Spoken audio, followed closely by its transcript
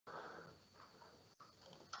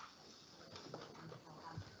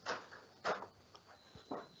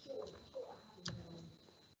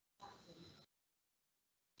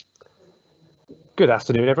Good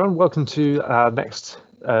afternoon, everyone. Welcome to our next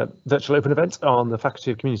virtual open event on the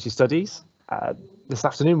Faculty of Community Studies. This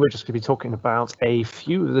afternoon, we're just going to be talking about a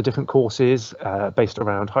few of the different courses based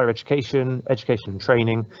around higher education, education and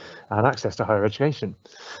training, and access to higher education.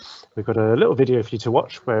 We've got a little video for you to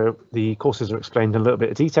watch where the courses are explained in a little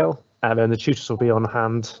bit of detail, and then the tutors will be on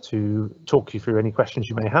hand to talk you through any questions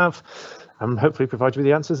you may have and hopefully provide you with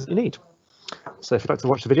the answers that you need. So if you'd like to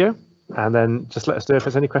watch the video, and then just let us know if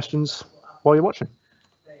there's any questions while you're watching.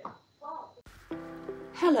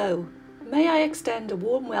 Hello, may I extend a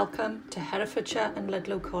warm welcome to Herefordshire and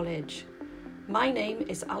Ludlow College. My name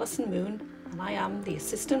is Alison Moon and I am the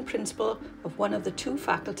Assistant Principal of one of the two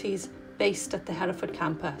faculties based at the Hereford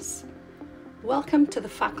campus. Welcome to the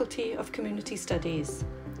Faculty of Community Studies.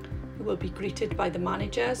 You will be greeted by the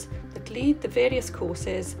managers that lead the various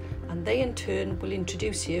courses, and they in turn will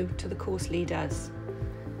introduce you to the course leaders.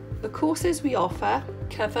 The courses we offer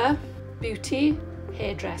cover beauty,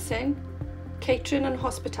 hairdressing, catering and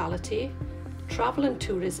hospitality, travel and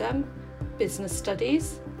tourism, business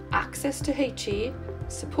studies, access to HE,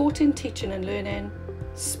 supporting teaching and learning,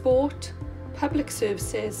 sport, public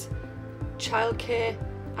services, childcare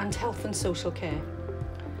and health and social care.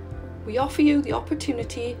 We offer you the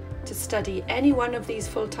opportunity to study any one of these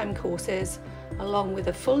full-time courses along with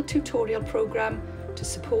a full tutorial programme to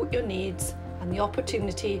support your needs and the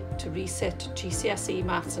opportunity to resit GCSE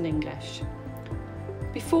Maths and English.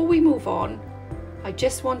 Before we move on, I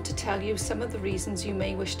just want to tell you some of the reasons you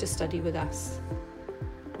may wish to study with us.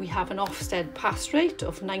 We have an Ofsted pass rate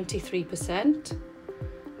of 93%.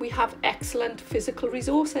 We have excellent physical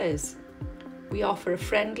resources. We offer a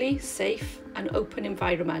friendly, safe and open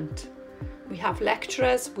environment. We have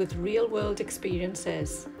lecturers with real-world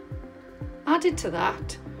experiences. Added to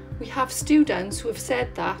that, we have students who have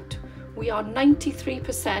said that we are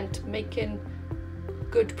 93% making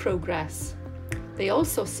good progress. They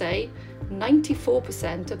also say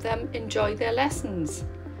 94% of them enjoy their lessons.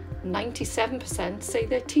 97% say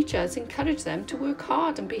their teachers encourage them to work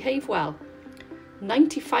hard and behave well.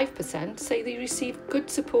 95% say they receive good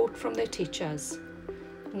support from their teachers.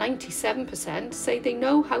 97% say they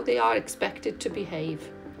know how they are expected to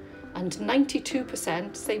behave. And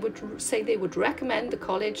 92% say they would recommend the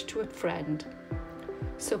college to a friend.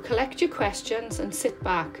 So collect your questions and sit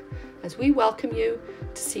back as we welcome you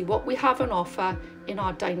to see what we have on offer in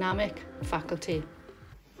our dynamic faculty.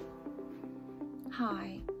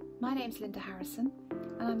 Hi, my name's Linda Harrison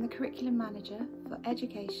and I'm the Curriculum Manager for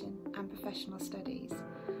Education and Professional Studies.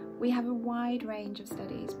 We have a wide range of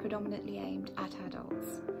studies predominantly aimed at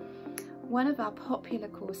adults. One of our popular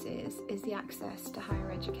courses is the Access to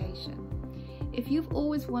Higher Education. If you've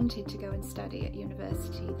always wanted to go and study at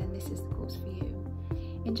university, then this is the course for you.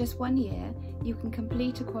 In just 1 year, you can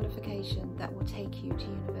complete a qualification that will take you to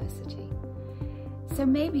university. So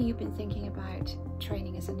maybe you've been thinking about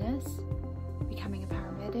training as a nurse, becoming a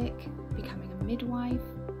paramedic, becoming a midwife,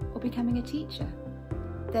 or becoming a teacher.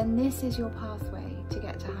 Then this is your pathway to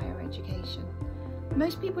get to higher education.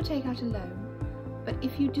 Most people take out a loan, but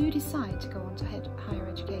if you do decide to go on to higher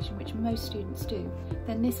education, which most students do,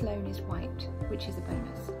 then this loan is wiped, which is a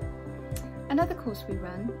bonus. Another course we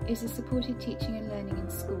run is the Supported Teaching and Learning in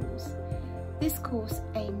Schools. This course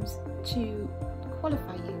aims to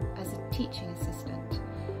qualify you as a teaching assistant,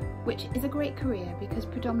 which is a great career because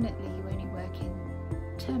predominantly you only work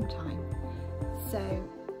in term time. So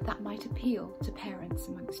that might appeal to parents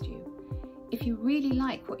amongst you. If you really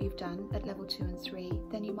like what you've done at level 2 and 3,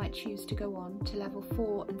 then you might choose to go on to level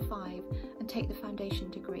 4 and 5 and take the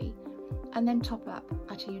foundation degree, and then top up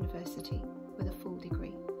at a university with a full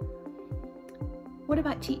degree. What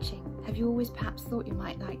about teaching? Have you always perhaps thought you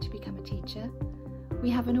might like to become a teacher? We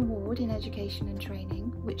have an award in education and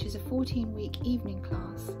training, which is a 14-week evening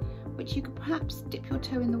class, which you could perhaps dip your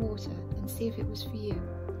toe in the water and see if it was for you.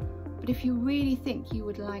 But if you really think you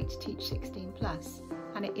would like to teach 16 plus,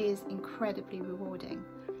 and it is incredibly rewarding,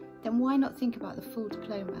 then why not think about the full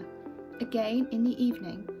diploma? Again, in the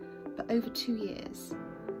evening, but over 2 years.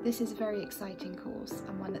 This is a very exciting course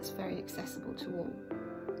and one that's very accessible to all.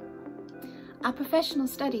 Our professional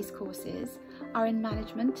studies courses are in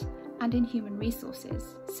management and in human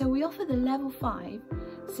resources. So we offer the level 5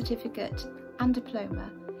 certificate and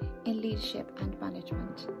diploma in leadership and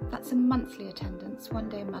management. That's a monthly attendance, 1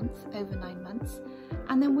 day a month, over 9 months.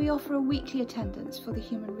 And then we offer a weekly attendance for the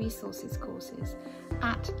human resources courses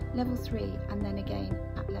at level 3 and then again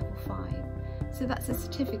at level 5. So that's a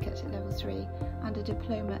certificate at level 3 and a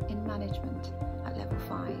diploma in management at level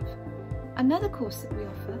 5. Another course that we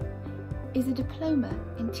offer is a diploma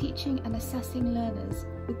in teaching and assessing learners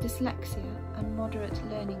with dyslexia and moderate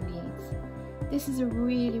learning needs. This is a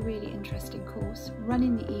really interesting course run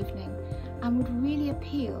in the evening and would really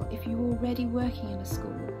appeal if you were already working in a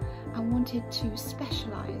school and wanted to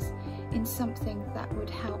specialise in something that would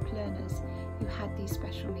help learners who had these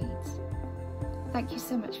special needs. Thank you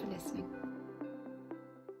so much for listening.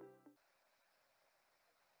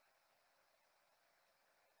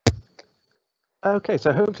 Okay,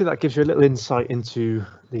 so hopefully that gives you a little insight into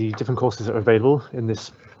the different courses that are available in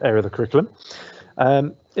this area of the curriculum.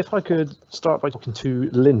 If I could start by talking to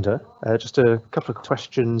Linda, just a couple of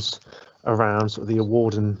questions around sort of the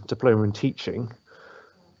award and diploma in teaching.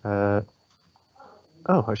 Oh,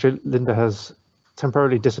 actually, Linda has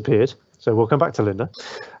temporarily disappeared, so we'll come back to Linda.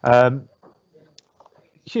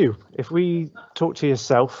 Hugh, if we talk to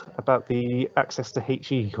yourself about the Access to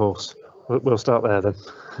HE course, we'll start there then.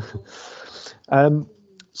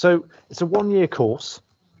 So it's a one-year course.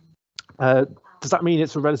 Does that mean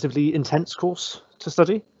it's a relatively intense course to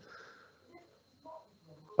study?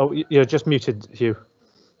 Oh, you're just muted, Hugh.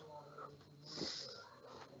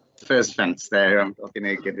 First fence there. I'm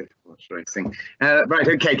going to get it racing. Right,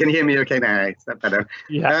 okay, can you hear me okay now? Is that better?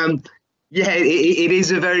 Yeah. Yeah, it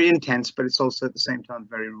is a very intense, but it's also at the same time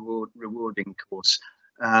very rewarding course.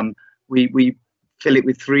 We fill it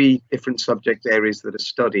with 3 different subject areas that are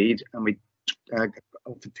studied, and we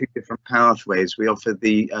offer 2 different pathways. We offer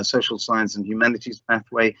the social science and humanities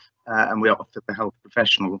pathway, and we offer the health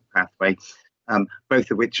professional pathway,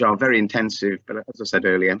 both of which are very intensive, but as I said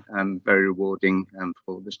earlier, very rewarding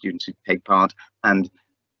for the students who take part, and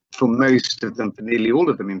for most of them, for nearly all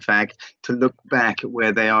of them, in fact, to look back at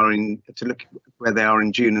where they are in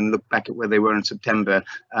June and look back at where they were in September.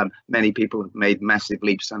 Many people have made massive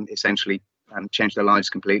leaps and essentially changed their lives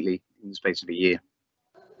completely in the space of a year.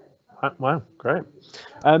 Wow, great.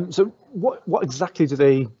 So what exactly do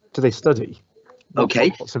they study?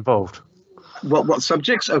 What's involved? What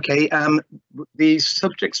subjects? Okay, the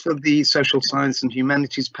subjects for the social science and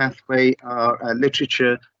humanities pathway are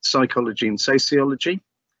literature, psychology and sociology.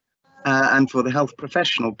 And for the health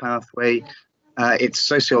professional pathway, it's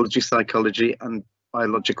sociology, psychology and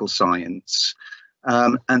biological science.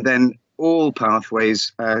 And then all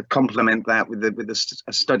pathways complement that with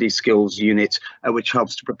a study skills unit, which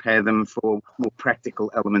helps to prepare them for more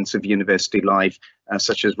practical elements of university life,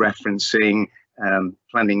 such as referencing,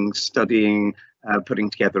 planning, studying, putting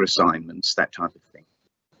together assignments, that type of thing.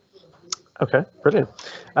 Okay, brilliant.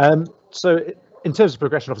 So in terms of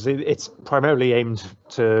progression, obviously, it's primarily aimed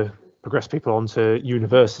to progress people onto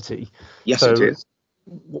university. Yes, so, it is.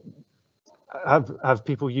 Have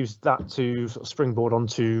people used that to sort of springboard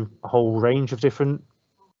onto a whole range of different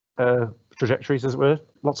trajectories, as it were?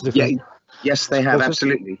 Lots of different. Yeah, yes, they have,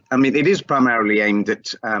 absolutely. I mean, it is primarily aimed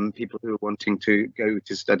at people who are wanting to go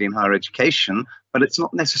to study in higher education, but it's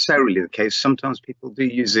not necessarily the case. Sometimes people do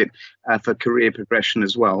use it for career progression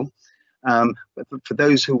as well. But for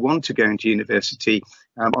those who want to go into university,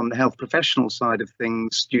 on the health professional side of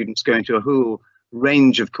things, students go into a whole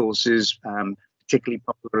range of courses, particularly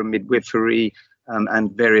popular in midwifery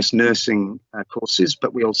and various nursing courses.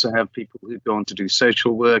 But we also have people who go on to do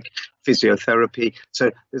social work, physiotherapy.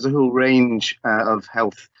 So there's a whole range of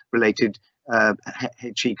health-related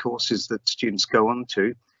HE courses that students go on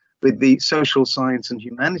to. With the social science and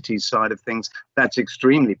humanities side of things, that's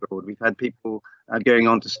extremely broad. We've had people going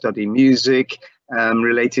on to study music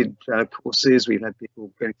related courses. We've had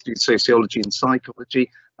people going to do sociology and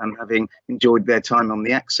psychology, having enjoyed their time on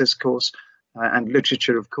the Access course, and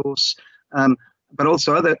literature, of course, but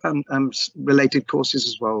also other related courses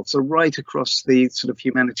as well. So right across the sort of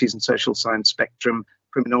humanities and social science spectrum,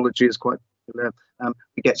 criminology is quite popular.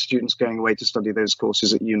 We get students going away to study those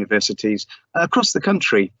courses at universities across the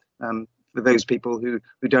country. For those people who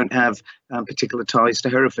don't have particular ties to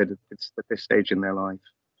Hereford at this stage in their life.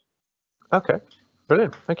 Okay,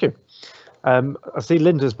 brilliant, thank you. I see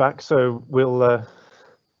Linda's back, so we'll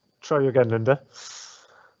try you again, Linda.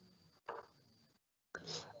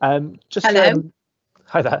 Hello.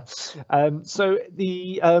 Hi there. So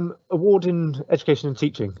the award in education and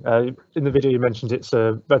teaching, in the video you mentioned it's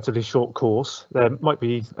a relatively short course. There might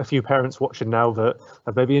be a few parents watching now that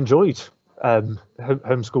have maybe enjoyed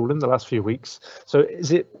homeschooling the last few weeks. So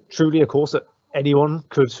is it truly a course that anyone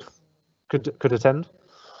could attend?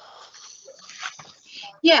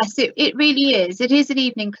 Yes, it really is. It is an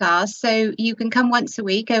evening class, so you can come once a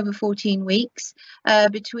week over 14 weeks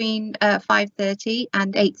between 5:30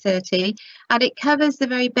 and 8:30, and it covers the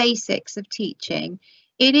very basics of teaching.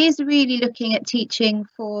 It is really looking at teaching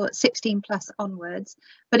for 16 plus onwards,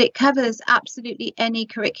 but it covers absolutely any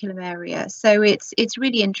curriculum area. So it's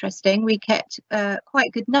really interesting. We get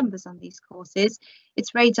quite good numbers on these courses.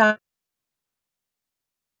 It's very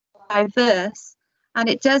diverse. And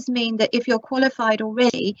it does mean that if you're qualified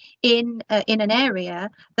already in an area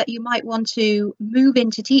that you might want to move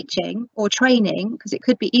into teaching or training, because it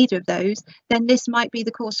could be either of those, then this might be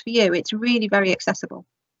the course for you. It's really very accessible.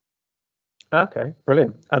 Okay,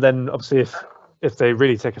 brilliant. And then obviously if they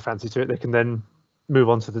really take a fancy to it, they can then move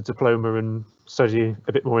on to the diploma and study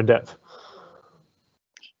a bit more in depth.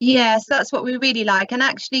 Yes, that's what we really like, and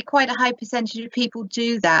actually quite a high percentage of people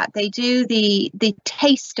do that. They do the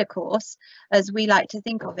taster course, as we like to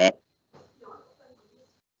think of it,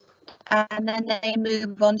 and then they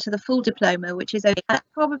move on to the full diploma, which is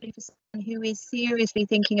probably for someone who is seriously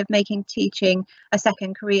thinking of making teaching a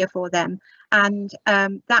second career for them, and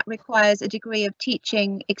that requires a degree of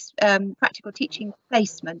teaching, practical teaching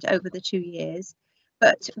placement over the 2 years.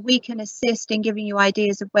 But we can assist in giving you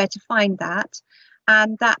ideas of where to find that.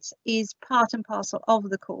 And that is part and parcel of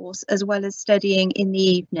the course, as well as studying in the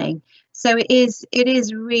evening. So it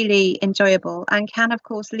is really enjoyable and can, of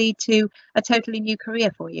course, lead to a totally new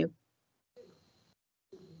career for you.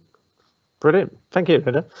 Brilliant. Thank you,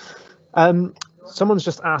 Linda. Someone's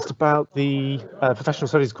just asked about the professional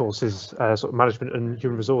studies courses, sort of management and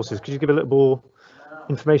human resources. Could you give a little more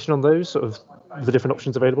information on those, sort of the different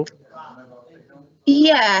options available?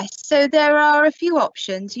 Yes, so there are a few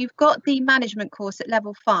options. You've got the management course at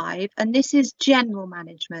level 5, and this is general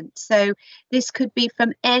management. So this could be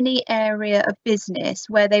from any area of business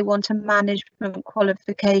where they want a management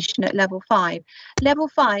qualification at level 5. Level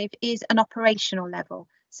 5 is an operational level.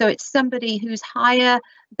 So it's somebody who's higher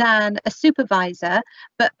than a supervisor,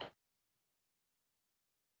 but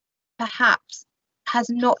perhaps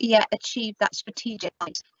has not yet achieved that strategic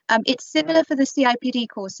height. It's similar for the CIPD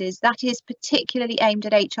courses. That is particularly aimed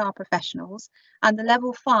at HR professionals, and the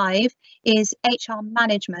level 5 is HR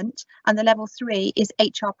management, and the level 3 is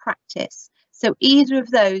HR practice. So either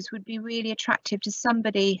of those would be really attractive to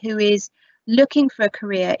somebody who is looking for a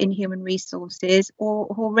career in human resources or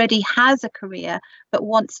who already has a career but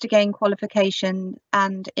wants to gain qualification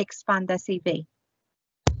and expand their CV.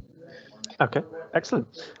 Okay, excellent.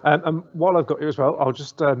 And while I've got you as well, I'll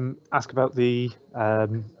just ask about the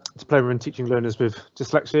diploma in teaching learners with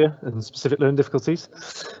dyslexia and specific learning difficulties.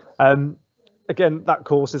 Again, that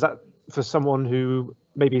course, is that for someone who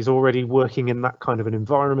maybe is already working in that kind of an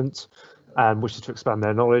environment and wishes to expand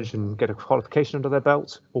their knowledge and get a qualification under their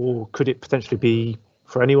belt, or could it potentially be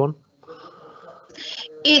for anyone?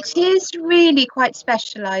 It is really quite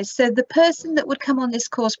specialised. So the person that would come on this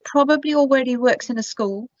course probably already works in a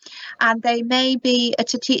school, and they may be a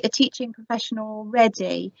teaching professional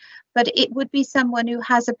already, but it would be someone who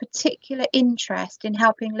has a particular interest in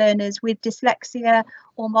helping learners with dyslexia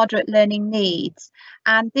or moderate learning needs.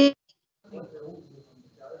 And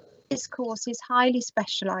this course is highly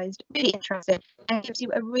specialised, really interesting, and gives you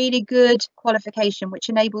a really good qualification which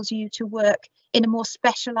enables you to work in a more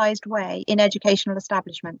specialised way in educational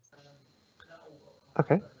establishments.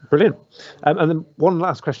 Okay, brilliant. And then one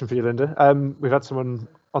last question for you, Linda. We've had someone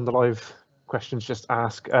on the live questions just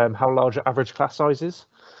ask how large are average class sizes?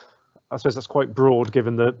 I suppose that's quite broad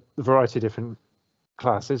given the variety of different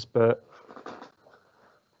classes, but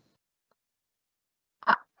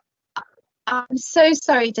I'm so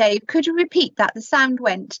sorry, Dave. Could you repeat that? The sound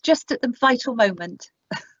went just at the vital moment.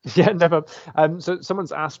 Yeah, never. So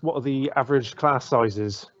someone's asked what are the average class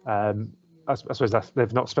sizes? I suppose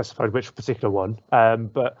they've not specified which particular one,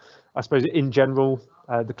 but I suppose in general,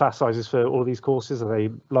 the class sizes for all of these courses, are they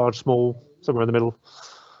large, small, somewhere in the middle?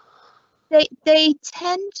 They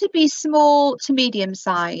tend to be small to medium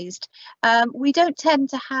sized. We don't tend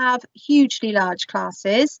to have hugely large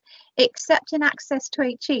classes, except in Access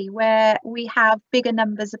to HE, where we have bigger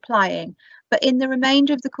numbers applying. But in the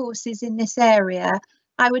remainder of the courses in this area,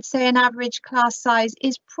 I would say an average class size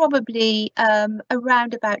is probably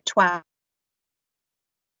around about 12.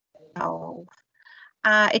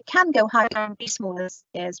 It can go higher and be smaller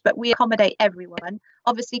years, but we accommodate everyone.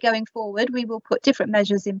 Obviously, going forward, we will put different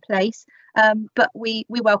measures in place, but we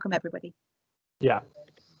welcome everybody. Yeah,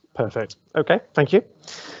 perfect. Okay, thank you.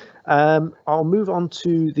 I'll move on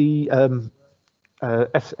to the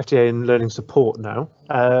FTA and learning support now.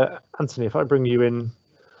 Anthony, if I bring you in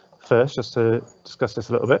first, just to discuss this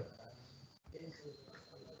a little bit.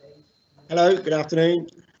 Hello, good afternoon.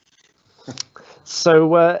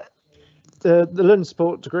 So the learning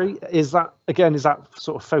support degree, is that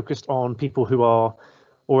sort of focused on people who are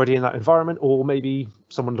already in that environment, or maybe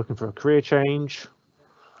someone looking for a career change?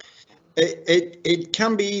 It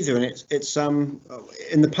can be either, and it's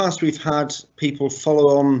in the past we've had people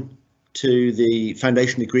follow on to the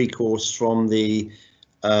foundation degree course from the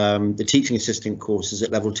the teaching assistant courses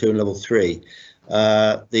at level 2 and level 3.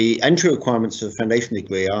 The entry requirements for the foundation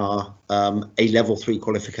degree are a level 3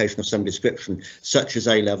 qualification of some description, such as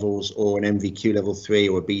A levels or an MVQ level 3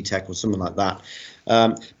 or a BTEC or something like that.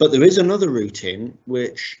 But there is another route in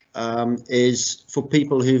which is for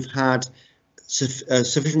people who've had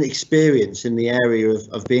sufficient experience in the area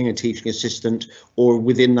of being a teaching assistant or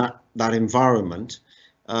within that environment,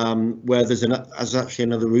 where there's actually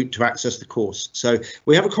another route to access the course. So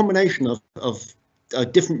we have a combination of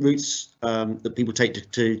different routes that people take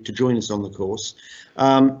to join us on the course,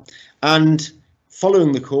 and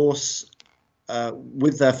following the course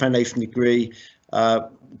with their foundation degree,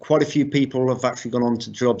 quite a few people have actually gone on to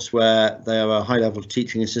jobs where they're a high-level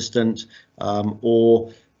teaching assistant, or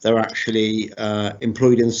they're actually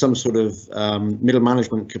employed in some sort of middle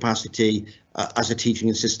management capacity as a teaching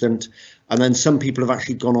assistant. And then some people have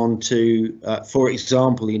actually gone on to, for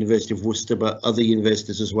example, the University of Worcester, but other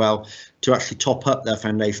universities as well, to actually top up their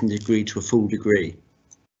foundation degree to a full degree.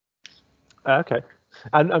 Okay.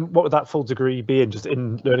 And what would that full degree be in? Just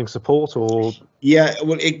in learning support, or? Yeah,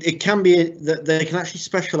 well, it can be that they can actually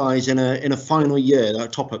specialise in a final year, a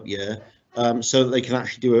top-up year, so that they can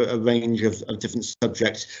actually do a range of different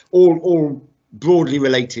subjects, all broadly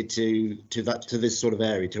related to this sort of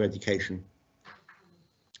area, to education.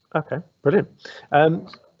 Okay, brilliant.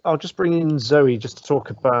 I'll just bring in Zoe just to talk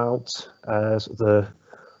about sort of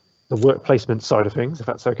the work placement side of things, if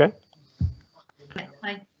that's okay.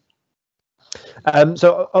 Hi.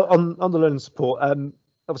 So on the learning support,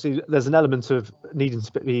 obviously there's an element of needing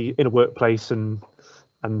to be in a workplace and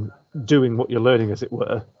doing what you're learning, as it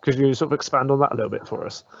were. Could you sort of expand on that a little bit for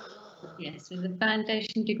us? Yes, so the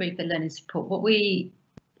foundation degree for learning support, what we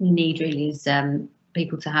need really is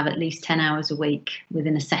people to have at least 10 hours a week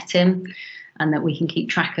within a setting, and that we can keep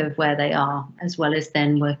track of where they are, as well as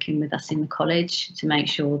then working with us in the college to make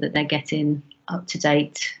sure that they're getting up to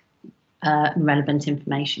date and relevant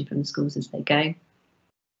information from the schools as they go.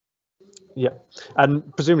 Yeah,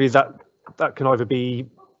 and presumably that can either be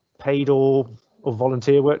paid or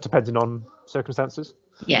volunteer work, depending on circumstances?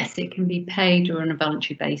 Yes, it can be paid or on a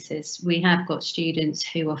voluntary basis. We have got students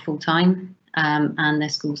who are full-time, and their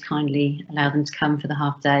schools kindly allow them to come for the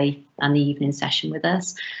half day and the evening session with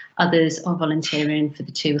us. Others are volunteering for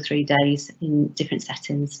the 2 or 3 days in different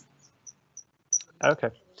settings. Okay,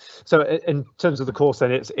 so in terms of the course,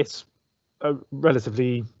 then it's a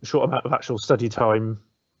relatively short amount of actual study time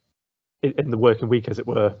in the working week, as it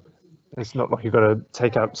were. It's not like you've got to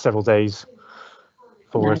take out several days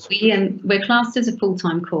for it. We're classed as a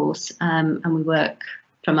full-time course, and we work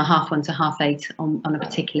from 1:30 to 8:30 on a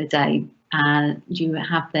particular day. And you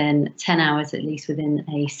have then 10 hours at least within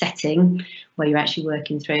a setting where you're actually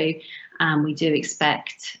working through. And we do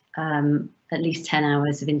expect at least 10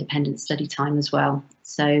 hours of independent study time as well.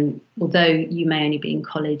 So although you may only be in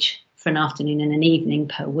college for an afternoon and an evening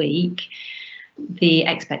per week, the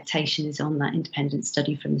expectation is on that independent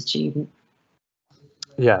study from the student.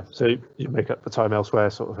 Yeah, so you make up the time elsewhere,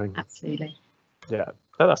 sort of thing. Absolutely. Yeah,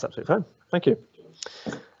 that's absolutely fine. Thank you.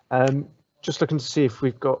 Just looking to see if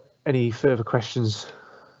we've got any further questions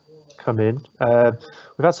come in.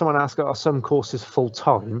 We've had someone ask, are some courses full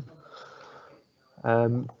time?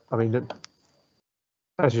 I mean,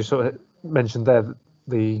 as you sort of mentioned there,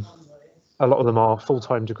 a lot of them are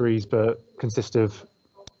full-time degrees, but consist of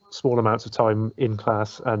small amounts of time in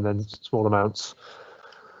class and then small amounts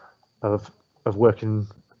of working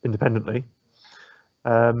independently.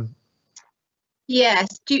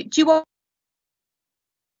 Yes. Do you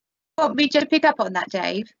want me to pick up on that,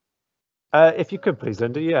 Dave? If you could, please,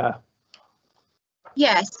 Linda. Yeah.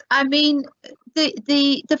 Yes, I mean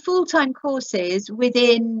the full-time courses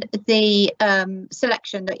within the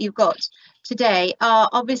selection that you've got today are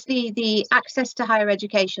obviously the access to higher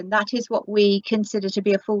education. That is what we consider to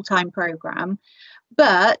be a full-time programme.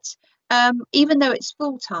 But even though it's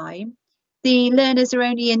full-time, the learners are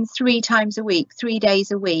only in 3 times a week, 3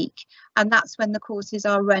 days a week, and that's when the courses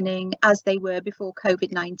are running as they were before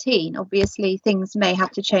COVID-19. Obviously, things may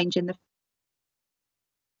have to change in the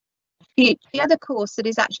future. The other course that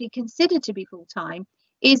is actually considered to be full-time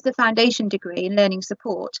is the foundation degree in learning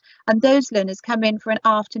support, and those learners come in for an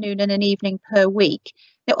afternoon and an evening per week.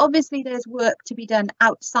 Now, obviously, there's work to be done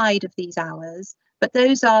outside of these hours, but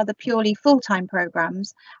those are the purely full-time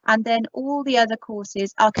programs, and then all the other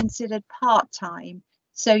courses are considered part-time.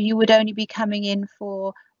 So you would only be coming in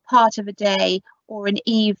for part of a day or an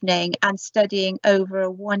evening and studying over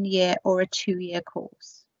a 1-year or a 2-year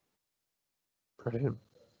course. Brilliant.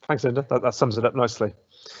 Thanks, Linda. That sums it up nicely.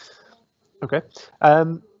 Okay.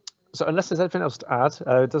 So unless there's anything else to add,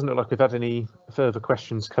 it doesn't look like we've had any further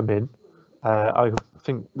questions come in. I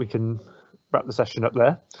think we can wrap the session up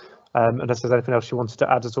there. Unless there's anything else you wanted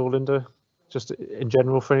to add at all, Linda, just in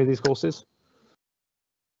general for any of these courses?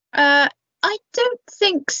 I don't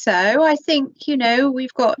think so. I think, you know,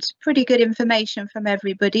 we've got pretty good information from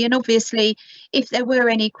everybody, and obviously if there were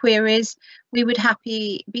any queries, we would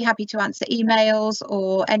be happy to answer emails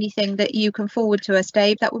or anything that you can forward to us,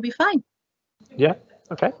 Dave. That would be fine. Yeah,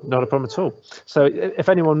 okay, not a problem at all. So if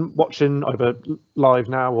anyone watching either live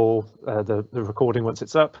now or the recording once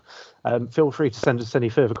it's up, feel free to send us any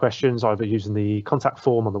further questions, either using the contact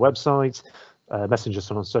form on the website, message us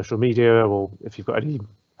on social media, or if you've got any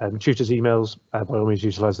tutors' emails, by all means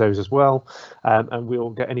utilise those as well, and we'll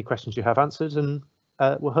get any questions you have answered, and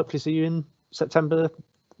we'll hopefully see you in September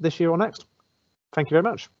this year or next. Thank you very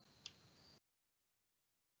much.